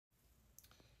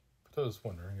I was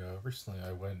wondering, recently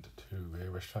I went to a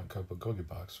restaurant called Bulgogi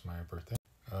Box for my birthday.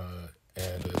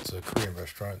 And it's a Korean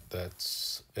restaurant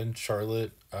that's in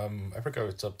Charlotte. I forgot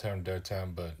if it's uptown,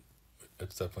 downtown, but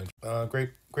it's definitely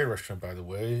great restaurant by the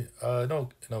way. No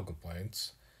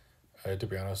complaints. To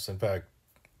be honest, in fact,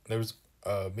 there was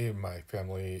me and my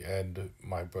family and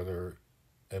my brother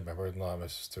and my brother-in-law, my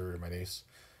sister, and my niece.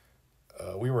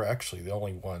 We were actually the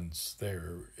only ones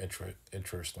there.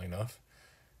 Interestingly enough,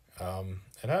 and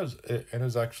it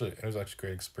was actually a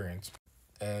great experience.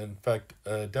 And in fact,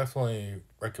 definitely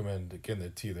recommend getting the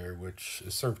tea there, which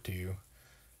is served to you,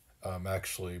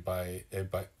 actually by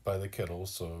the kettle,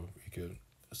 so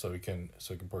you can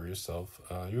pour it yourself.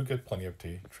 You'll get plenty of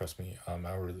tea. Trust me. I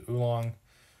ordered the oolong,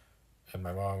 and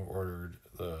my mom ordered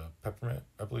the peppermint.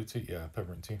 I believe tea. Yeah,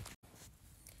 peppermint tea.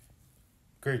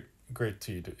 Great, great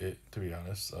tea. To be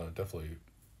honest, definitely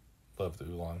love the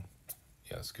oolong.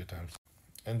 Yeah, it's good times.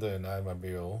 And then I had my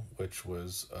meal, which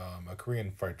was a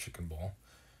Korean fried chicken bowl.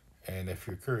 And if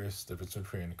you're curious, the difference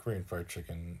between Korean fried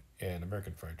chicken and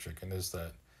American fried chicken is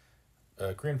that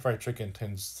Korean fried chicken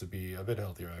tends to be a bit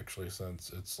healthier actually,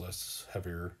 since it's less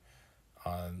heavier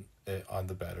on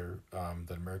the batter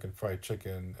than American fried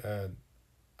chicken. And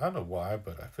I don't know why,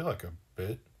 but I feel like a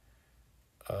bit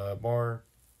more.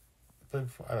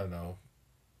 I don't know.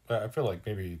 I feel like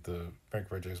maybe the American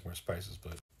fried chicken is more spices,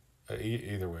 but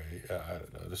either way, I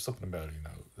don't know. There's something about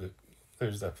it,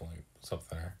 there's definitely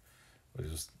something there, which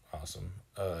is awesome.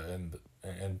 And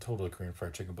totally Korean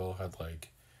fried chicken bowl had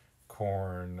like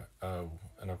corn,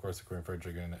 and of course the Korean fried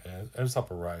chicken, and it was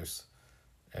top of rice,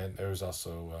 and there was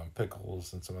also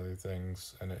pickles and some other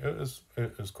things, and it was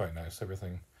quite nice.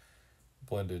 Everything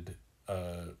blended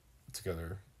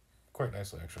together quite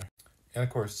nicely actually. And of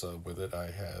course, with it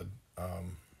I had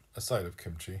a side of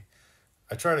kimchi.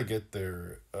 I tried to get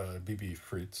their BB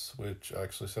frites, which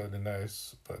actually sounded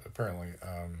nice, but apparently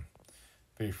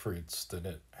BB frites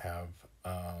didn't have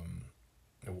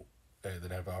they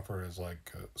didn't have offered as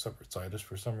like a separate side dish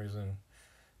for some reason,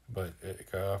 but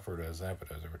it got offered as an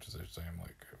appetizer, which is interesting. I'm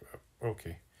like,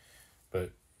 okay,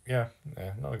 but yeah,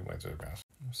 not like my other guys.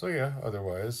 So yeah,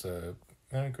 otherwise,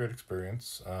 great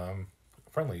experience.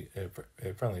 Friendly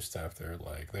staff there.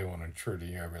 Like they want to treat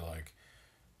you every like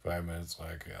 5 minutes,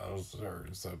 like yeah, I was sorry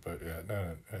and stuff. But yeah,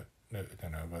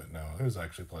 but no, it was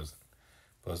actually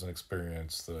pleasant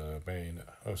experience. The main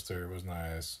host there was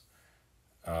nice.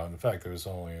 In fact, there was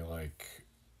only like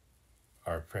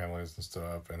our families and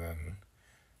stuff, and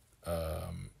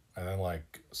then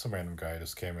like some random guy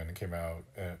just came in and came out.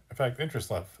 And in fact,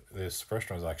 interest left. This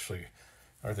restaurant was actually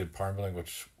I did parm billing,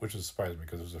 which is surprised me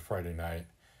because it was a Friday night,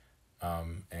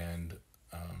 and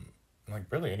like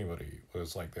barely anybody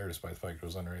was like there, despite the fact it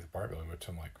was underneath the parm billing, which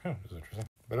I'm like, this is interesting.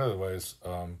 But otherwise,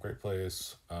 great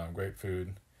place, great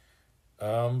food.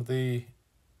 The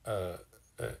uh,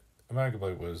 uh my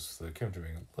complaint was the kimchi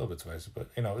being a little bit spicy, but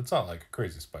it's not like a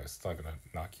crazy spice. It's not gonna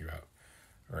knock you out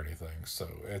or anything. So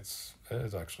it's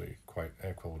actually quite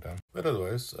cool down. But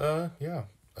otherwise, yeah,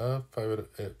 five out of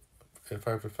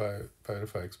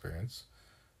five experience.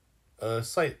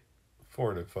 Site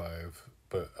 4 to 5,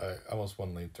 but I almost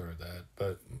one lead toward that.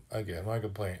 But again, my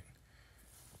complaint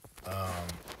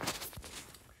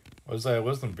was that it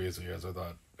wasn't busy as I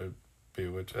thought it'd be.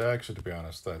 Which actually, to be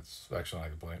honest, that's actually not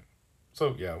a complaint.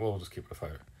 So yeah, we'll just keep it a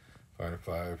 5 to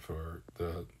 5 for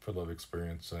the love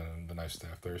experience and the nice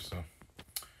staff there. So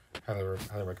highly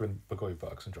recommend Bulgogi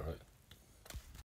Box. Enjoy it.